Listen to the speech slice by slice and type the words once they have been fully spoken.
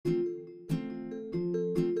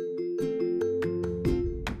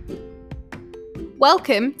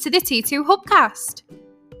Welcome to the T2 Hubcast.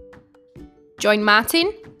 Join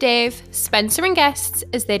Martin, Dave, Spencer and guests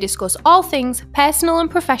as they discuss all things personal and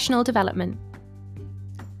professional development.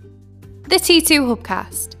 The T2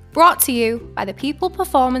 Hubcast, brought to you by the People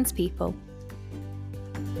Performance People.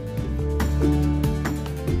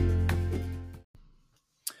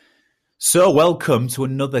 So welcome to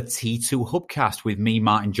another T2 Hubcast with me,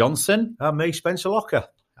 Martin Johnson. And me, Spencer Locker.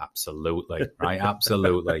 Absolutely, right,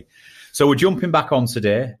 absolutely. So we're jumping back on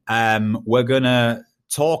today. We're going to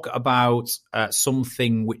talk about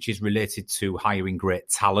something which is related to hiring great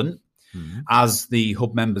talent. Mm-hmm. As the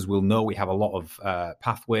Hub members will know, we have a lot of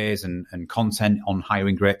pathways and content on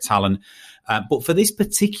hiring great talent. But for this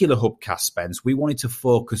particular Hubcast, Spence, we wanted to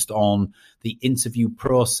focus on the interview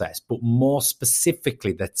process, but more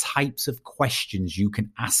specifically, the types of questions you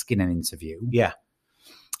can ask in an interview. Yeah.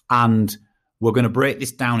 And we're going to break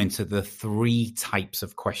this down into the three types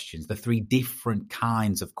of questions, the three different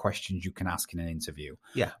kinds of questions you can ask in an interview.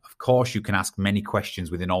 Yeah. Of course, you can ask many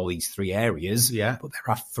questions within all these three areas. Yeah. But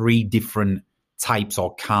there are three different types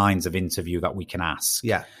or kinds of interview that we can ask.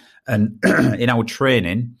 Yeah. And in our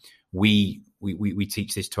training, we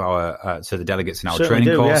teach this to the delegates in our Certainly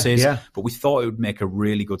training do, courses. yeah. But we thought it would make a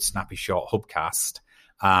really good, snappy, short Hubcast.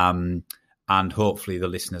 And hopefully the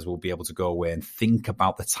listeners will be able to go away and think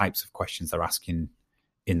about the types of questions they're asking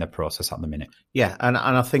in the process at the minute. Yeah, and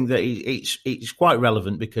I think that it's quite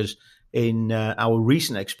relevant because in our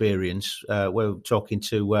recent experience, we're talking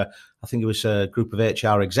to, I think it was a group of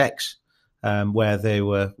HR execs where they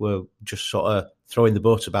were just sort of throwing the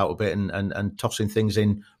boat about a bit and tossing things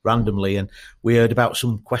in randomly. And we heard about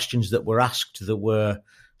some questions that were asked that were,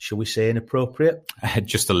 shall we say, inappropriate?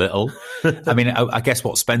 Just a little. I mean, I guess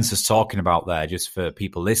what Spencer's talking about there, just for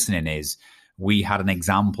people listening, is we had an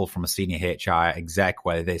example from a senior HR exec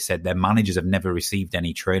where they said their managers have never received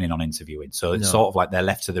any training on interviewing. So it's sort of like they're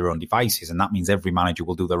left to their own devices. And that means every manager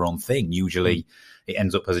will do their own thing. Usually it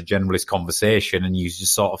ends up as a generalist conversation and you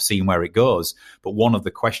just sort of seeing where it goes. But one of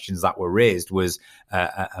the questions that were raised was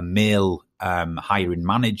a male hiring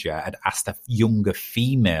manager had asked a younger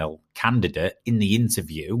female candidate in the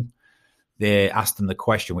interview. They asked them the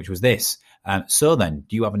question, which was this. So then,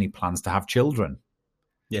 do you have any plans to have children?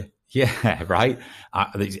 Yeah, right.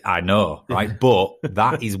 I know, right? But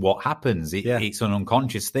that is what happens. It's an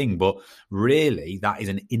unconscious thing. But really, that is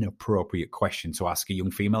an inappropriate question to ask a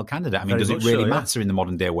young female candidate. I mean, does it really matter in the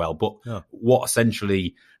modern day world? But what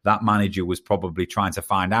essentially that manager was probably trying to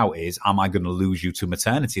find out is, am I going to lose you to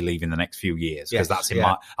maternity leave in the next few years? Because that's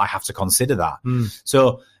I have to consider that.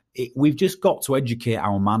 So we've just got to educate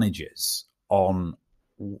our managers on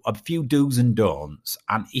a few do's and don'ts.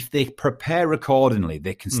 And if they prepare accordingly,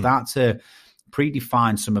 they can start to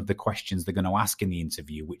predefine some of the questions they're going to ask in the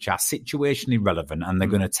interview, which are situationally relevant, and they're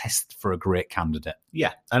going to test for a great candidate.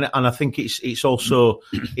 Yeah. And I think it's also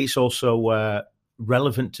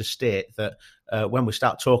relevant to state that when we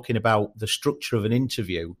start talking about the structure of an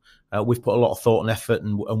interview, we've put a lot of thought and effort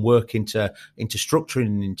and work into structuring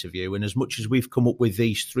an interview. And as much as we've come up with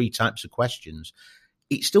these three types of questions,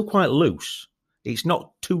 it's still quite loose. It's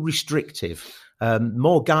not too restrictive.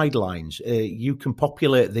 More guidelines. You can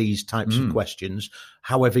populate these types of questions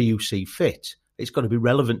however you see fit. It's got to be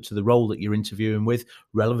relevant to the role that you're interviewing with,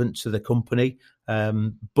 relevant to the company,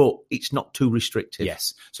 but it's not too restrictive.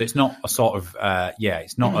 Yes. So it's not a sort of,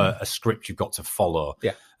 it's not a script you've got to follow.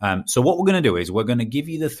 Yeah. So what we're going to do is we're going to give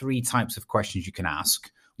you the three types of questions you can ask.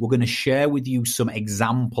 We're going to share with you some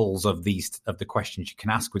examples of the questions you can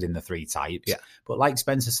ask within the three types. Yeah. But like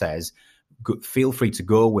Spencer says, feel free to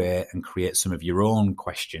go away and create some of your own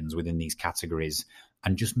questions within these categories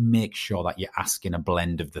and just make sure that you're asking a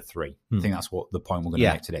blend of the three. I think that's what the point we're going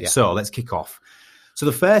to make today. Yeah. So let's kick off. So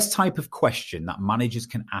the first type of question that managers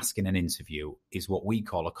can ask in an interview is what we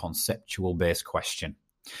call a conceptual-based question.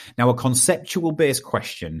 Now, a conceptual-based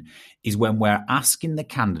question is when we're asking the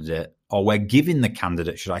candidate, or we're giving the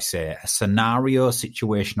candidate, should I say, a scenario,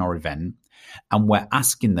 situation, or event, and we're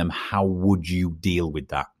asking them, how would you deal with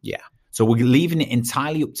that? Yeah. So we're leaving it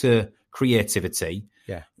entirely up to creativity.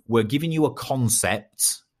 Yeah. We're giving you a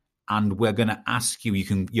concept and we're going to ask you,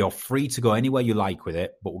 you're free to go anywhere you like with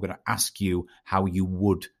it, but we're going to ask you how you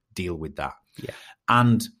would deal with that. Yeah.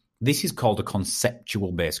 And this is called a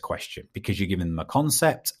conceptual based question because you're giving them a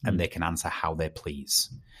concept and they can answer how they please.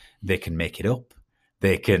 They can make it up.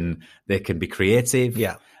 They can be creative,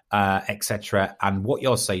 etc. And what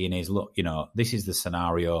you're saying is, look, this is the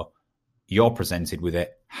scenario. You're presented with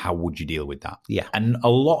it. How would you deal with that? Yeah. And a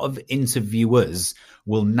lot of interviewers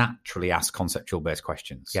will naturally ask conceptual-based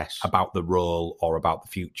questions about the role or about the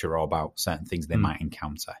future or about certain things they might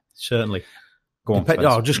encounter. Certainly. Go on,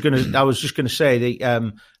 I was just gonna say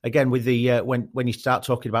the again with the when you start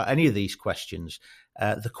talking about any of these questions,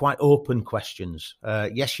 they're quite open questions.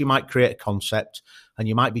 Yes, you might create a concept, and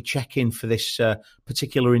you might be checking for this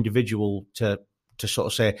particular individual to sort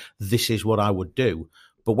of say this is what I would do.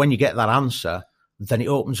 But when you get that answer, then it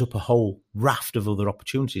opens up a whole raft of other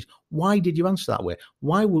opportunities. Why did you answer that way?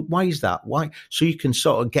 Why is that? Why? So you can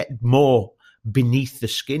sort of get more beneath the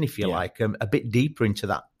skin, if you like, a bit deeper into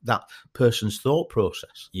that person's thought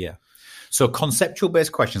process. Yeah. So conceptual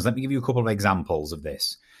based questions. Let me give you a couple of examples of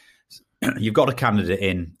this. You've got a candidate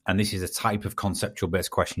in, and this is a type of conceptual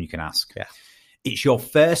based question you can ask. Yeah. It's your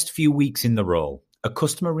first few weeks in the role. A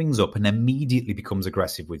customer rings up and immediately becomes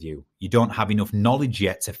aggressive with you. You don't have enough knowledge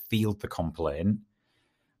yet to field the complaint.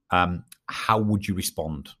 How would you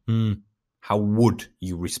respond? How would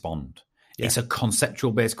you respond? Yeah. It's a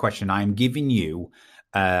conceptual based question. I am giving you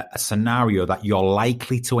a scenario that you're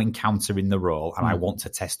likely to encounter in the role, and I want to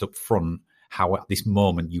test up front how at this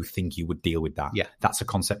moment you think you would deal with that. Yeah. That's a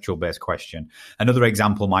conceptual based question. Another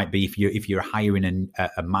example might be if you're hiring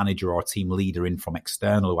a manager or a team leader in from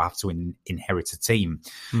external who have to inherit a team.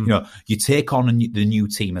 You know, you take on the new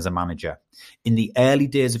team as a manager. In the early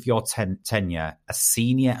days of your tenure, a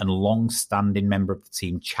senior and long-standing member of the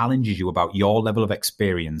team challenges you about your level of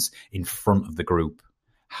experience in front of the group.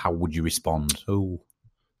 How would you respond? Oh,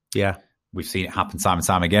 yeah. We've seen it happen time and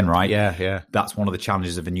time again, right? Yeah. That's one of the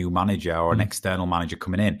challenges of a new manager or an external manager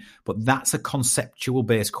coming in. But that's a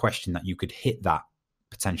conceptual-based question that you could hit that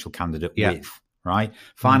potential candidate with, right?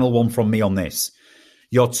 Final one from me on this.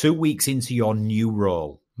 You're 2 weeks into your new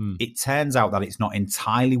role. It turns out that it's not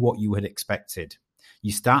entirely what you had expected.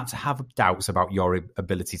 You start to have doubts about your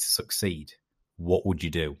ability to succeed. What would you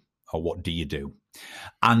do? Or what do you do?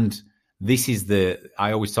 And this is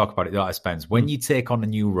I always talk about it, that Spence. When you take on a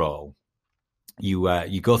new role,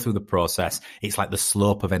 you go through the process. It's like the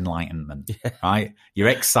slope of enlightenment, right? You're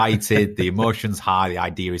excited, the emotion's high, the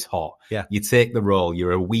idea is hot. Yeah. You take the role,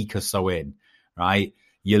 you're a week or so in, right?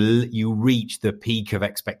 You reach the peak of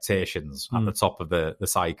expectations at the top of the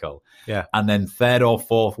cycle. Yeah. And then third or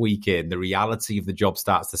fourth week in, the reality of the job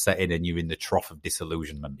starts to set in and you're in the trough of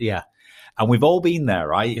disillusionment. Yeah. And we've all been there,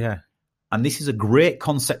 right? Yeah. And this is a great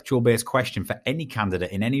conceptual based question for any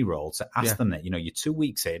candidate in any role to ask them that, you're 2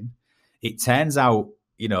 weeks in. It turns out,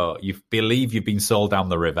 you believe you've been sold down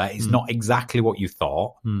the river. It's not exactly what you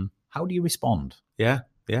thought. How do you respond? Yeah.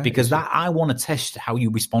 Because I want to test how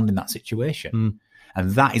you respond in that situation.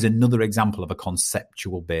 And that is another example of a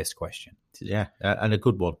conceptual-based question. Yeah, and a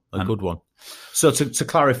good one. Good one. So to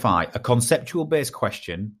clarify, a conceptual-based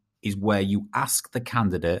question is where you ask the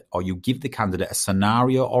candidate or you give the candidate a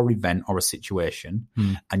scenario or event or a situation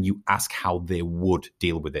and you ask how they would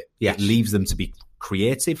deal with it. Yes. It leaves them to be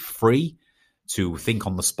creative, free, to think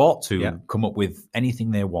on the spot, to come up with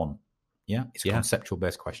anything they want. Yeah, it's a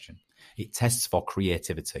conceptual-based question. It tests for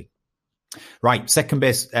creativity. Right, second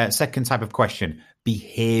type of question,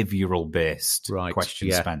 behavioural-based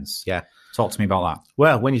question, Spence. Yeah. Talk to me about that.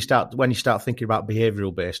 Well, when you start thinking about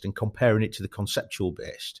behavioural-based and comparing it to the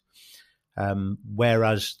conceptual-based,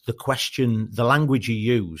 whereas the language you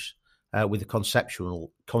use with the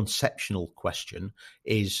conceptual question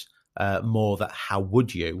is more that how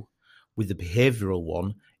would you? With the behavioural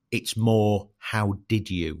one, it's more how did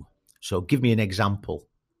you? So give me an example.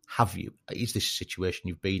 Have you? Is this a situation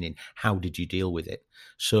you've been in? How did you deal with it?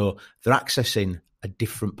 So they're accessing a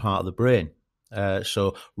different part of the brain.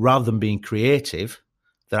 So rather than being creative,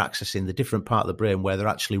 they're accessing the different part of the brain where they're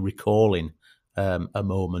actually recalling a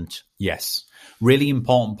moment. Yes. Really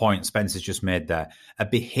important point Spencer's just made there. A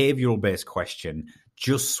behavioural-based question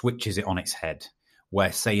just switches it on its head.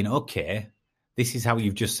 We're saying, okay, this is how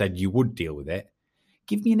you've just said you would deal with it.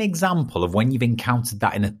 Give me an example of when you've encountered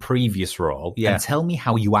that in a previous role and tell me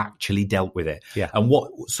how you actually dealt with it. Yeah. And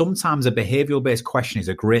sometimes a behavioural-based question is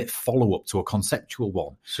a great follow-up to a conceptual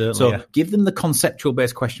one. Certainly, so give them the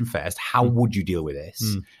conceptual-based question first. How would you deal with this?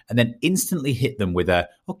 And then instantly hit them with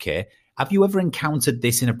okay, have you ever encountered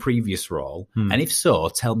this in a previous role? And if so,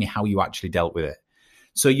 tell me how you actually dealt with it.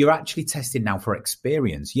 So you're actually testing now for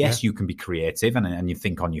experience. Yes, you can be creative and you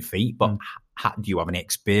think on your feet, but do you have any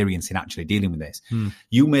experience in actually dealing with this?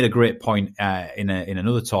 You made a great point in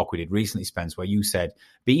another talk we did recently, Spence, where you said,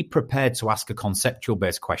 be prepared to ask a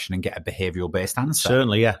conceptual-based question and get a behavioural-based answer.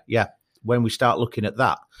 Certainly, yeah. When we start looking at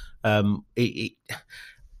that,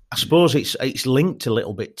 I suppose it's linked a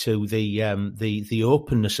little bit to the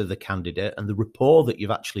openness of the candidate and the rapport that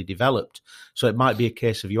you've actually developed. So it might be a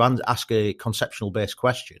case of you ask a conceptual-based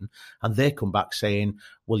question and they come back saying,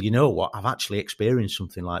 well, you know what, I've actually experienced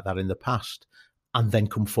something like that in the past. and then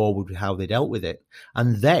come forward with how they dealt with it.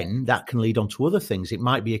 And then that can lead on to other things. It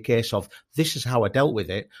might be a case of, this is how I dealt with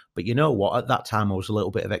it, but you know what? At that time, I was a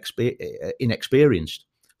little bit of inexperienced.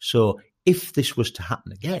 So if this was to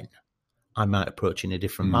happen again, I might approach in a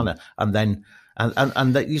different manner. And then,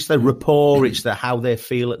 and it's the rapport, it's the how they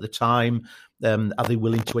feel at the time. Are they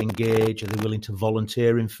willing to engage? Are they willing to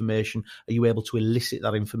volunteer information? Are you able to elicit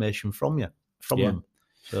that information from them?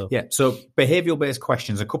 So behavioural-based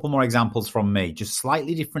questions, a couple more examples from me, just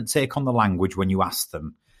slightly different take on the language when you ask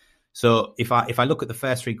them. So if I look at the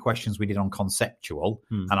first 3 questions we did on conceptual,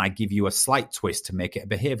 and I give you a slight twist to make it a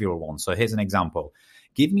behavioural one. So here's an example.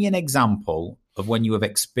 Give me an example of when you have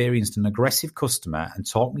experienced an aggressive customer and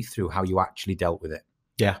talk me through how you actually dealt with it.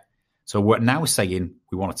 Yeah. So we're now saying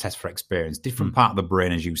we want to test for experience. Different part of the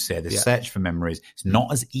brain, as you say, they search for memories. It's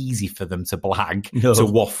not as easy for them to to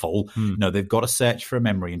waffle. No, they've got to search for a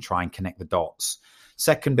memory and try and connect the dots.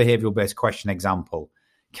 Second behavioural-based question example.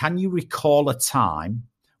 Can you recall a time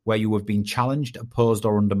where you have been challenged, opposed,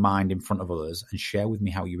 or undermined in front of others, and share with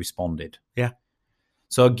me how you responded? Yeah.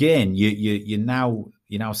 So again, you're now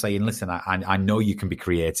saying, listen, I know you can be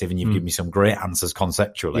creative and you've given me some great answers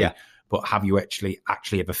conceptually. Yeah. But have you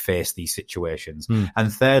actually ever faced these situations?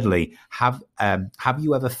 And thirdly, have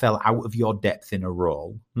you ever fell out of your depth in a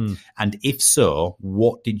role? And if so,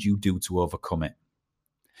 what did you do to overcome it?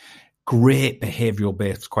 Great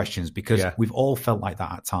behavioral-based questions, because we've all felt like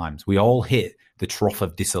that at times. We all hit the trough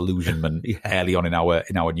of disillusionment early on in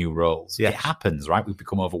our new roles. It happens, right? We've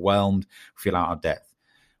become overwhelmed, feel out of depth.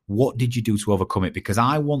 What did you do to overcome it? Because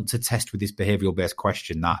I want to test with this behavioral-based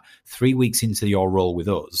question that 3 weeks into your role with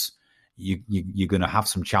us, you're going to have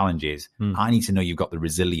some challenges. I need to know you've got the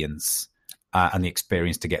resilience and the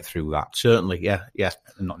experience to get through that. Certainly, yeah.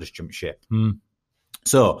 And not just jump ship.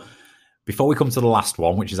 So before we come to the last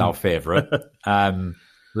one, which is our favourite,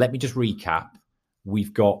 let me just recap.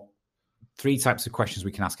 We've got 3 types of questions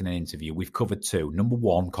we can ask in an interview. We've covered 2. Number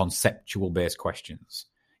 1, conceptual-based questions.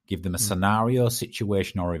 Give them a scenario,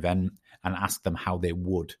 situation, or event and ask them how they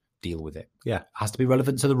would deal with it. Yeah. It has to be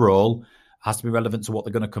relevant to the role. Has to be relevant to what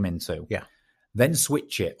they're going to come into. Yeah. Then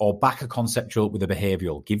switch it or back a conceptual with a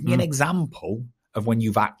behavioural. Give me an example of when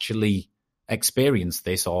you've actually experienced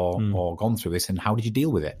this or gone through this, and how did you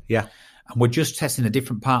deal with it? Yeah. And we're just testing a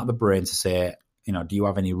different part of the brain to say, do you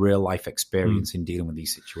have any real life experience in dealing with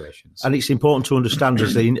these situations? And it's important to understand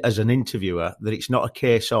as an interviewer that it's not a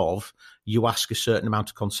case of you ask a certain amount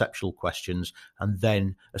of conceptual questions and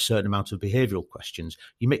then a certain amount of behavioural questions.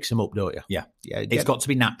 You mix them up, don't you? Yeah. It's got to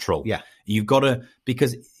be natural. Yeah. You've got to,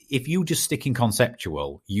 because if you just stick in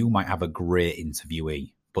conceptual, you might have a great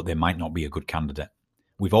interviewee, but they might not be a good candidate.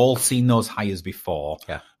 We've all seen those hires before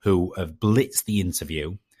who have blitzed the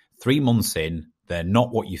interview. 3 months in, they're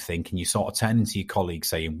not what you think, and you sort of turn into your colleague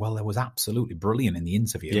saying, well, they was absolutely brilliant in the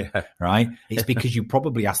interview, right? It's because you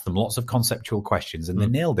probably asked them lots of conceptual questions and they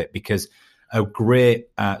nailed it, because a great,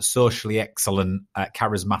 socially excellent,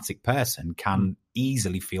 charismatic person can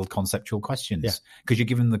easily field conceptual questions because you're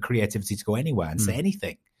giving them the creativity to go anywhere and say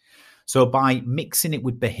anything. So by mixing it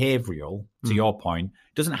with behavioural, to your point,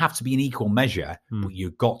 it doesn't have to be an equal measure, but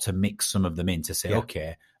you've got to mix some of them in to say,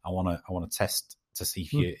 okay, I want to test to see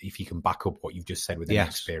if you can back up what you've just said with any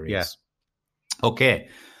experience. Okay,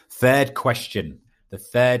 third question. The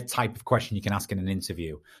third type of question you can ask in an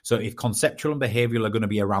interview. So if conceptual and behavioural are going to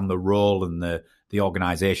be around the role and the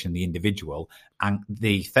organisation, the individual, and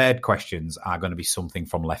the third questions are going to be something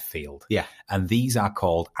from left field. Yeah. And these are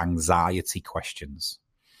called anxiety questions.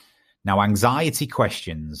 Now, anxiety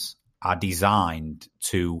questions are designed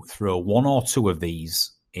to throw 1 or 2 of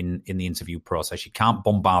these in the interview process. You can't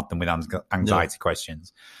bombard them with anxiety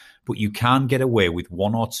questions, but you can get away with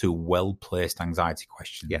 1 or 2 well-placed anxiety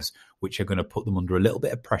questions, which are going to put them under a little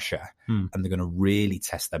bit of pressure, and they're going to really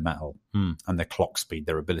test their mettle and their clock speed,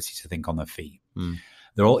 their ability to think on their feet.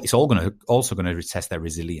 It's also going to test their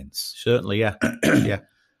resilience. Certainly, yeah.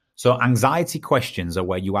 So anxiety questions are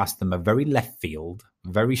where you ask them a very left field,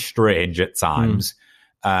 very strange at times,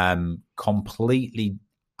 completely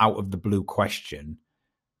out of the blue question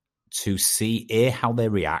to see A, how they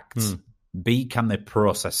react, B, can they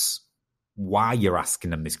process why you're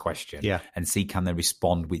asking them this question, and C, can they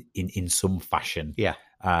respond with in some fashion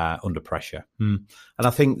under pressure. And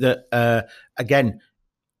I think that, again,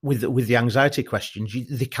 with the anxiety questions,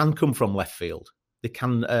 they can come from left field. They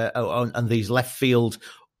can, and these left field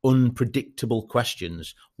unpredictable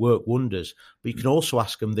questions work wonders. But you can also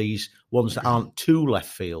ask them these ones that aren't too left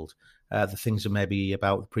field. The things that maybe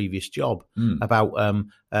about the previous job, about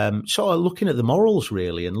sort of looking at the morals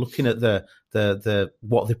really, and looking at the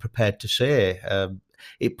what they're prepared to say.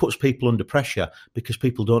 it puts people under pressure because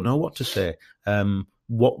people don't know what to say.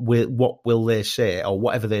 What will they say, or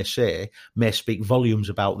whatever they say may speak volumes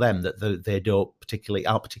about them that they aren't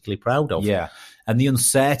particularly proud of. Yeah, and the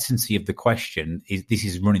uncertainty of the question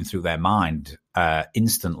is running through their mind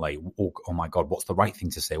instantly. Oh my God, what's the right thing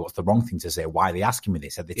to say? What's the wrong thing to say? Why are they asking me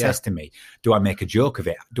this? Are they testing me? Do I make a joke of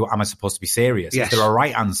it? Am I supposed to be serious? Yes. Is there a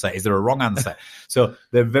right answer? Is there a wrong answer? So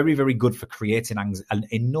they're very, very good for creating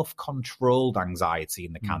enough controlled anxiety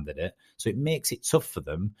in the candidate, so it makes it tough for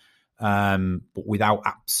them. But without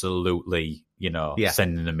absolutely,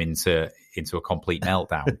 sending them into a complete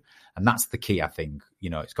meltdown. And that's the key, I think.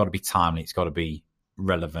 It's got to be timely, it's got to be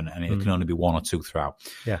relevant, and it can only be one or two throughout.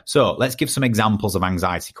 Yeah. So let's give some examples of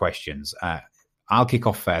anxiety questions. I'll kick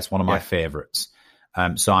off first, one of my favorites.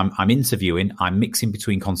 So I'm interviewing, I'm mixing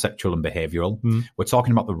between conceptual and behavioral. We're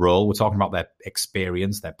talking about the role, we're talking about their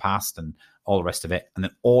experience, their past, and all the rest of it. And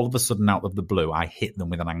then all of a sudden, out of the blue, I hit them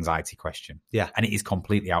with an anxiety question. Yeah. And it is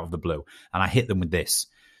completely out of the blue. And I hit them with this.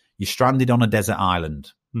 You're stranded on a desert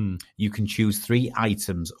island. You can choose 3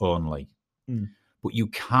 items only, but you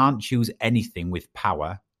can't choose anything with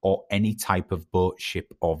power or any type of boat,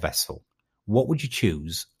 ship, or vessel. What would you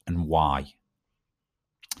choose and why?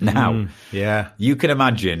 Now, you can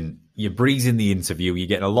imagine you're breezing the interview. You're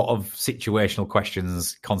getting a lot of situational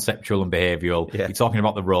questions, conceptual and behavioural. Yeah. You're talking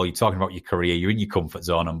about the role. You're talking about your career. You're in your comfort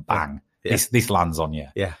zone, and bang, this lands on you.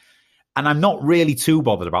 Yeah. And I'm not really too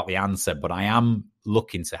bothered about the answer, but I am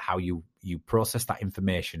looking to how you process that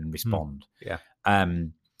information and respond. Yeah.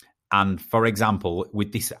 And for example,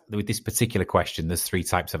 with this particular question, there's 3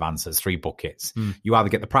 types of answers, 3 buckets. You either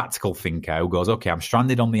get the practical thinker who goes, okay, I'm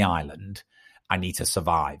stranded on the island. I need to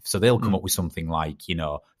survive. So they'll come up with something like,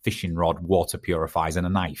 fishing rod, water purifiers, and a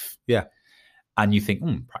knife. Yeah. And you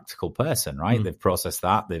think, practical person, right? They've processed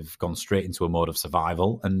that. They've gone straight into a mode of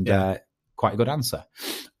survival, and quite a good answer.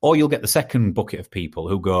 Or you'll get the second bucket of people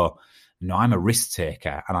who go, no, I'm a risk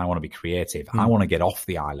taker and I want to be creative. I want to get off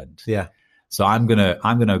the island. Yeah. So I'm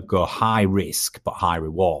gonna go high risk but high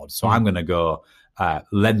reward. So I'm gonna go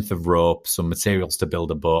length of rope, some materials to build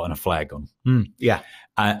a boat, and a flare gun. Yeah.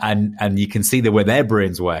 And you can see the way their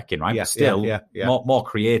brain's working, right? Yeah, But still, more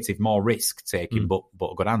creative, more risk taking, but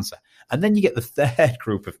a good answer. And then you get the third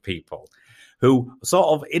group of people who sort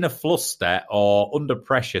of in a fluster or under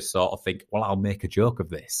pressure sort of think, well, I'll make a joke of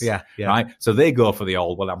this. Yeah. Right. So they go for the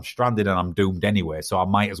old, well, I'm stranded and I'm doomed anyway, so I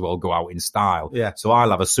might as well go out in style. Yeah. So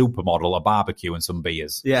I'll have a supermodel, a barbecue, and some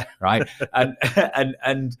beers. Yeah. Right.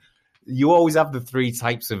 And you always have the 3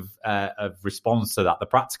 types of response to that: the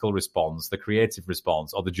practical response, the creative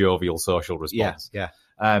response, or the jovial social response. Yeah.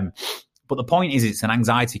 But the point is, it's an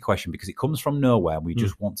anxiety question because it comes from nowhere. We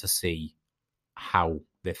just want to see how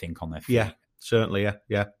they think on their feet. Yeah. Certainly.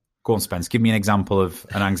 Yeah. Go on, Spence. Give me an example of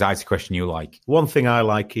an anxiety question you like. One thing I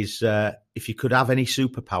like is if you could have any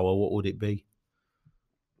superpower, what would it be?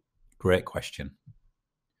 Great question.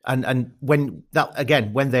 And when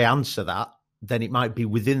they answer that, then it might be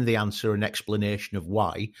within the answer an explanation of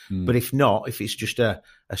why. But if not, if it's just a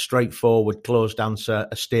straightforward closed answer,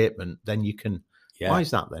 a statement, then you can. Yeah. Why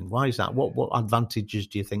is that then? Why is that? What advantages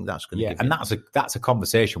do you think that's going to give? And that's a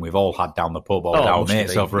conversation we've all had down the pub or down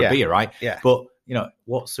mates over a beer, right? Yeah. But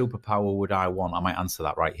what superpower would I want? I might answer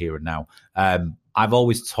that right here and now. I've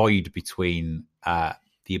always toyed between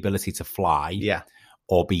the ability to fly,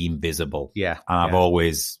 or be invisible. Yeah. And I've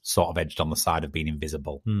always sort of edged on the side of being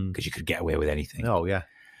invisible because you could get away with anything. Oh yeah.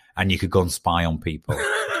 And you could go and spy on people.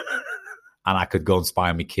 And I could go and spy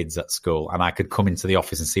on my kids at school, and I could come into the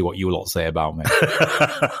office and see what you lot say about me.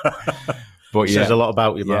 But says a lot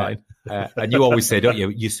about you, Martin. And you always say, don't you?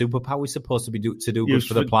 Your superpower is supposed to be to do good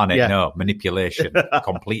for the planet. Yeah. No, manipulation,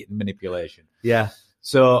 complete manipulation. Yeah.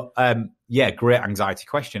 So, great anxiety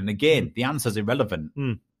question. And again, the answer's irrelevant,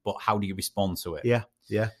 but how do you respond to it? Yeah.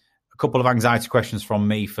 Yeah. A couple of anxiety questions from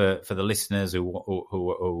me for the listeners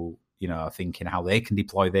who are thinking how they can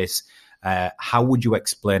deploy this. How would you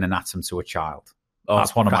explain an atom to a child?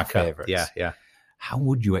 That's one of my favorites. Yeah. How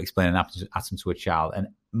would you explain an atom to a child? And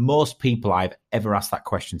most people I've ever asked that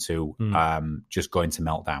question to just go into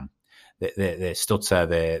meltdown. They stutter,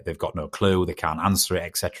 they've got no clue, they can't answer it,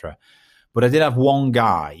 etc. But I did have one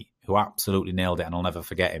guy who absolutely nailed it, and I'll never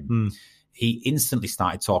forget him. He instantly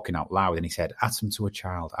started talking out loud, and he said, atom to a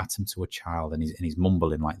child, and he's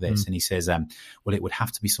mumbling like this. And he says, well, it would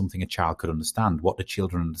have to be something a child could understand. What do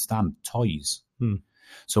children understand? Toys.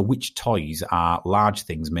 So which toys are large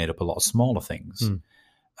things made up a lot of smaller things?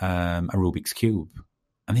 A Rubik's Cube.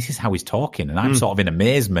 and this is how he's talking, and I'm sort of in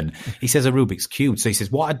amazement. He says a Rubik's Cube. So he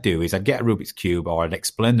says, what I'd do is I'd get a Rubik's Cube, or I'd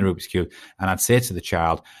explain the Rubik's Cube, and I'd say to the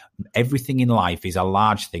child, everything in life is a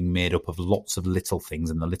large thing made up of lots of little things,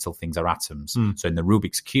 and the little things are atoms. So in the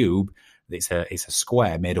Rubik's Cube, it's a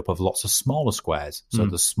square made up of lots of smaller squares. So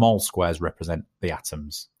the small squares represent the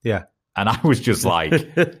atoms. Yeah. And I was just like,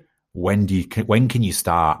 when can you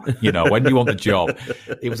start? When do you want the job?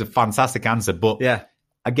 It was a fantastic answer. But yeah,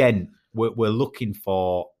 again, we're looking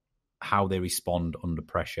for how they respond under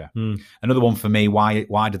pressure. Another one for me,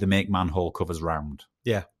 why do they make manhole covers round?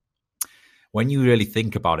 Yeah. When you really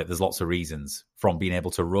think about it, there's lots of reasons, from being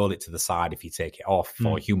able to roll it to the side if you take it off,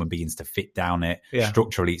 for human beings to fit down it. Yeah.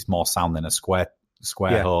 Structurally, it's more sound than a square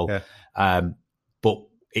hole. Yeah. But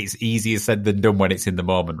it's easier said than done when it's in the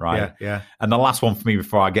moment, right? Yeah. And the last one for me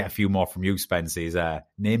before I get a few more from you, Spence, is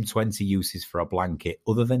name 20 uses for a blanket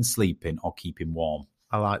other than sleeping or keeping warm.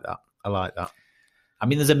 I like that. I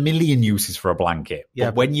mean, there's a million uses for a blanket,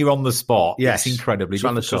 but when you're on the spot, it's incredibly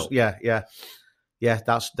difficult. Yeah,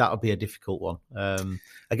 that'll be a difficult one.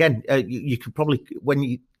 Again, you could probably,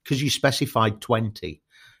 because you specified 20,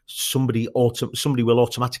 somebody will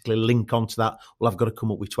automatically link onto that. Well, I've got to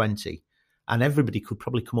come up with 20, and everybody could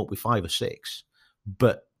probably come up with 5 or 6,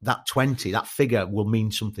 but that 20, that figure will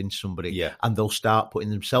mean something to somebody, and they'll start putting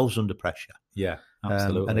themselves under pressure. Yeah,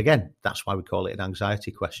 absolutely. And again, that's why we call it an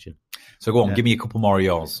anxiety question. So go on, give me a couple more of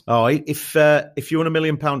yours. Oh, if you won £1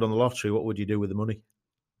 million on the lottery, what would you do with the money?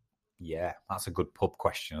 Yeah, that's a good pub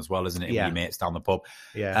question as well, isn't it? Yeah. With your mates down the pub.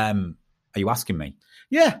 Yeah. Are you asking me?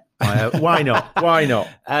 Yeah. Why not? Why not?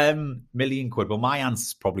 £1 million. Well, my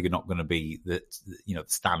answer's probably not going to be the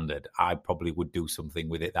standard. I probably would do something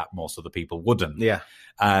with it that most other people wouldn't. Yeah.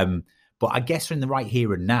 But I guess in the right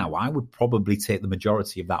here and now, I would probably take the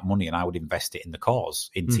majority of that money and I would invest it in the cause,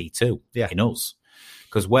 in T2, in us.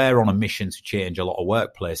 Because we're on a mission to change a lot of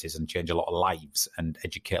workplaces and change a lot of lives and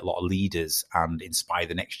educate a lot of leaders and inspire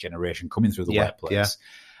the next generation coming through the workplace. Yeah.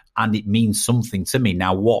 And it means something to me.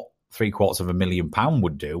 Now, what £750,000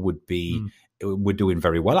 would do would be, we're doing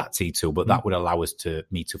very well at T2, but that would allow us to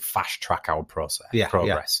fast track our progress.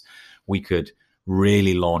 Yeah. We could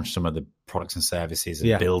really launch some of the products and services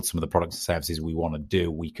and build some of the products and services we want to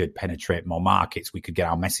do. We could penetrate more markets. We could get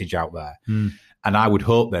our message out there. And I would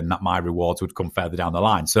hope then that my rewards would come further down the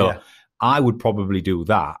line. So I would probably do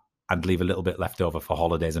that and leave a little bit left over for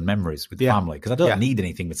holidays and memories with the family, because I don't need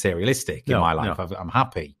anything materialistic in my life. I'm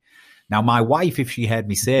happy. Now, my wife, if she heard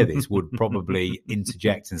me say this, would probably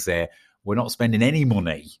interject and say, we're not spending any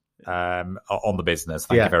money on the business.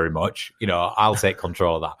 Thank you very much. I'll take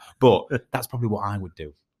control of that. But that's probably what I would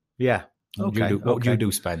do. Yeah. What would you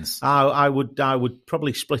do, Spence? I would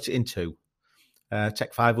probably split it in two.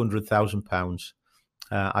 Take £500,000.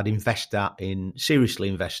 I'd seriously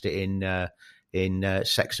invest it in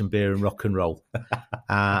sex and beer and rock and roll.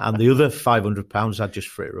 And the other £500, I'd just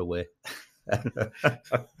fritter away.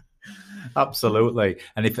 Absolutely.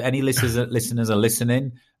 And if any listeners are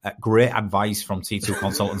listening, great advice from T2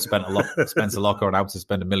 consultant Spencer Locker on how to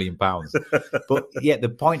spend £1 million. But yeah, the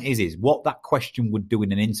point is what that question would do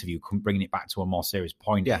in an interview, bringing it back to a more serious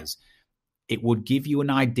point, is it would give you an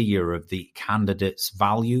idea of the candidate's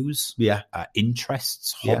values,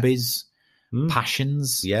 interests, hobbies,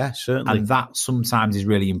 passions. Yeah, certainly. And that sometimes is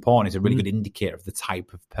really important. It's a really good indicator of the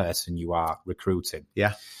type of person you are recruiting.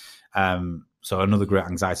 Yeah. So another great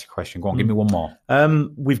anxiety question. Go on, give me one more.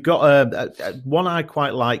 We've got one I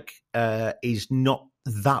quite like, is not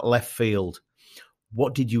that left field.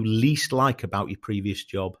 What did you least like about your previous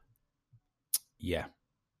job? Yeah.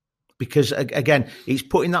 Because, again, it's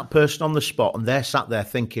putting that person on the spot and they're sat there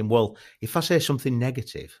thinking, well, if I say something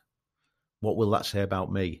negative, what will that say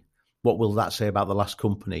about me? What will that say about the last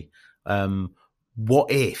company?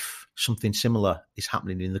 What if something similar is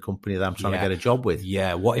happening in the company that I'm trying to get a job with?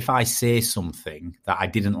 Yeah. What if I say something that I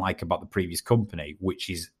didn't like about the previous company, which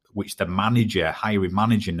the hiring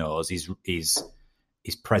manager knows is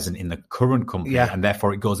present in the current company, and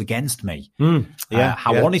therefore it goes against me.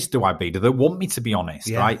 How honest do I be? Do they want me to be honest?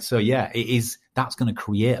 Right. So it is. That's going to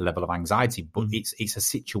create a level of anxiety, but it's a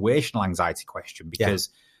situational anxiety question, because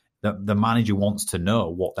the manager wants to know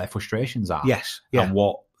what their frustrations are. Yes. And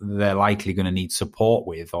what they're likely going to need support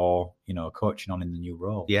with, or coaching on in the new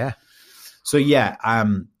role. Yeah. So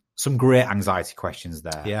some great anxiety questions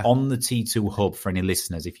there. Yeah. On the T2 Hub, for any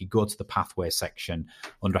listeners, if you go to the pathway section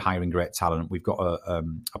under hiring great talent, we've got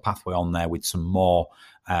a pathway on there with some more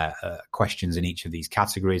questions in each of these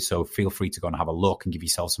categories. So feel free to go and have a look and give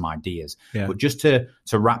yourself some ideas. Yeah. But just to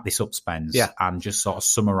wrap this up, Spence, and just sort of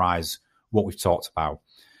summarize what we've talked about,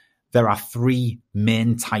 there are 3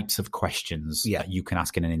 main types of questions that you can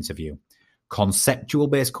ask in an interview.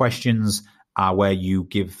 Conceptual-based questions are where you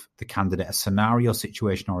give the candidate a scenario,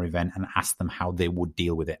 situation, or event and ask them how they would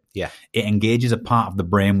deal with it. Yeah. It engages a part of the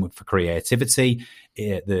brain for creativity.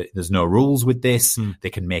 There's no rules with this. They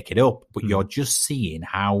can make it up, but you're just seeing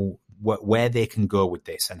where they can go with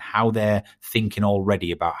this and how they're thinking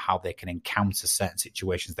already about how they can encounter certain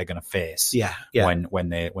situations they're going to face when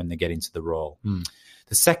they get into the role.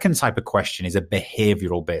 The second type of question is a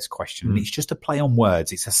behavioral based question. And it's just a play on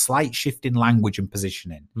words. It's a slight shift in language and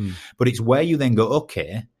positioning, but it's where you then go,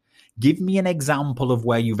 okay, give me an example of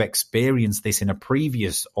where you've experienced this in a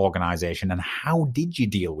previous organization and how did you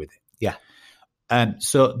deal with it? Yeah.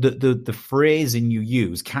 So the phrasing you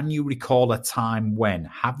use, can you recall a time when?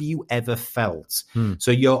 Have you ever felt?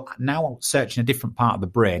 So you're now searching a different part of the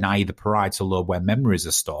brain, i.e. the parietal lobe where memories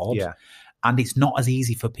are stored. Yeah. And it's not as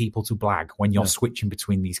easy for people to blag when you're switching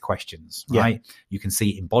between these questions, right? Yeah. You can see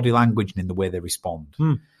it in body language and in the way they respond.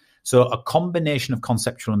 So a combination of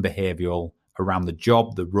conceptual and behavioral around the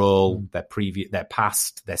job, the role, their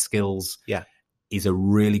past, their skills, is a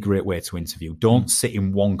really great way to interview. Don't sit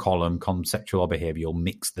in one column, conceptual or behavioral,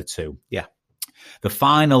 mix the two. Yeah. The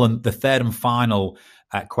third and final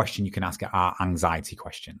question you can ask are anxiety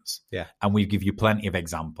questions. Yeah. And we give you plenty of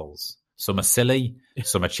examples. Some are silly,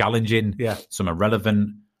 some are challenging, some are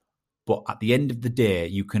relevant. But at the end of the day,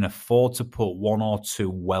 you can afford to put one or two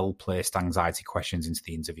well-placed anxiety questions into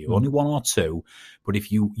the interview. Only one or two. But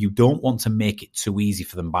if you don't want to make it too easy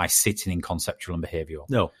for them by sitting in conceptual and behavioural.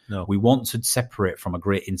 No. We want to separate from a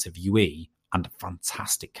great interviewee and a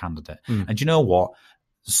fantastic candidate. And you know what?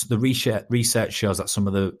 The research shows that some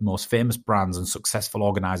of the most famous brands and successful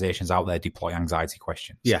organizations out there deploy anxiety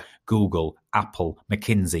questions. Yeah. Google, Apple,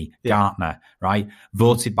 McKinsey, Gartner, right?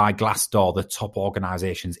 Voted by Glassdoor the top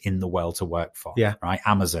organizations in the world to work for, right?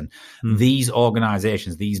 Amazon. These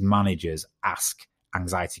organizations, these managers ask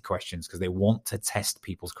anxiety questions because they want to test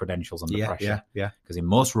people's credentials under pressure. Because in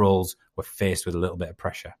most roles, we're faced with a little bit of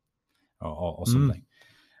pressure or something.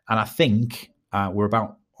 And I think we're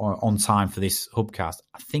about on time for this Hubcast.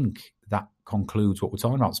 I think that concludes what we're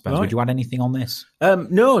talking about, Spence. Right. Would you add anything on this?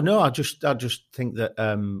 No. I just think that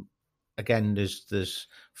again, there's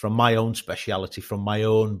from my own speciality, from my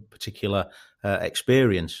own particular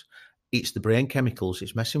experience, it's the brain chemicals.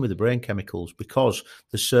 It's messing with the brain chemicals because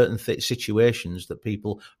there's certain situations that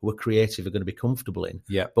people who are creative are going to be comfortable in.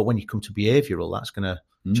 Yeah. But when you come to behavioural, that's going to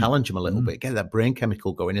challenge them a little bit, get that brain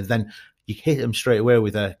chemical going, and then you hit them straight away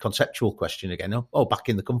with a conceptual question again. Oh, back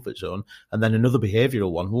in the comfort zone, and then another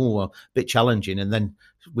behavioural one. Oh, a bit challenging, and then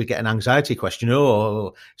we get an anxiety question.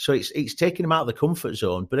 So it's taking them out of the comfort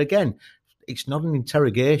zone. But again, it's not an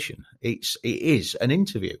interrogation. It is an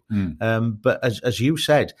interview. But as you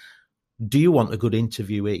said, do you want a good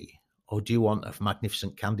interviewee or do you want a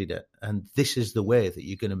magnificent candidate? And this is the way that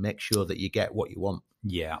you're going to make sure that you get what you want.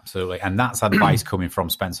 Yeah, absolutely. And that's advice coming from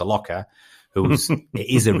Spencer Locker, who's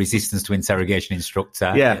is a resistance to interrogation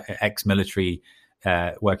instructor, ex-military,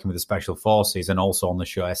 working with the Special Forces, and also on the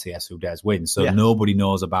show SES Who Dares Win. So nobody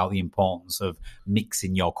knows about the importance of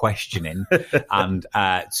mixing your questioning and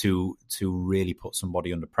to really put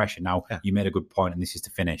somebody under pressure. Now, you made a good point, and this is to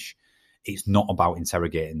finish. It's not about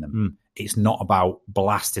interrogating them. It's not about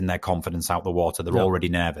blasting their confidence out the water. They're already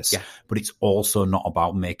nervous. But it's also not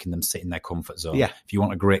about making them sit in their comfort zone. If you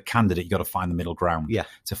want a great candidate, you've got to find the middle ground.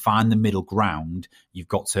 To find the middle ground, you've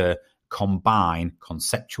got to combine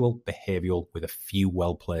conceptual, behavioural with a few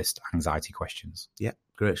well-placed anxiety questions.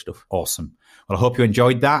 Great stuff. Awesome. Well, I hope you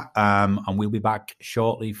enjoyed that. And we'll be back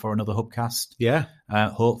shortly for another Hubcast.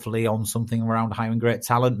 Hopefully on something around hiring great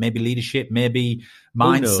talent, maybe leadership, maybe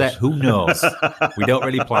mindset. Who knows? We don't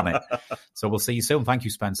really plan it. So we'll see you soon. Thank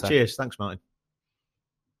you, Spencer. Cheers. Thanks, Martin.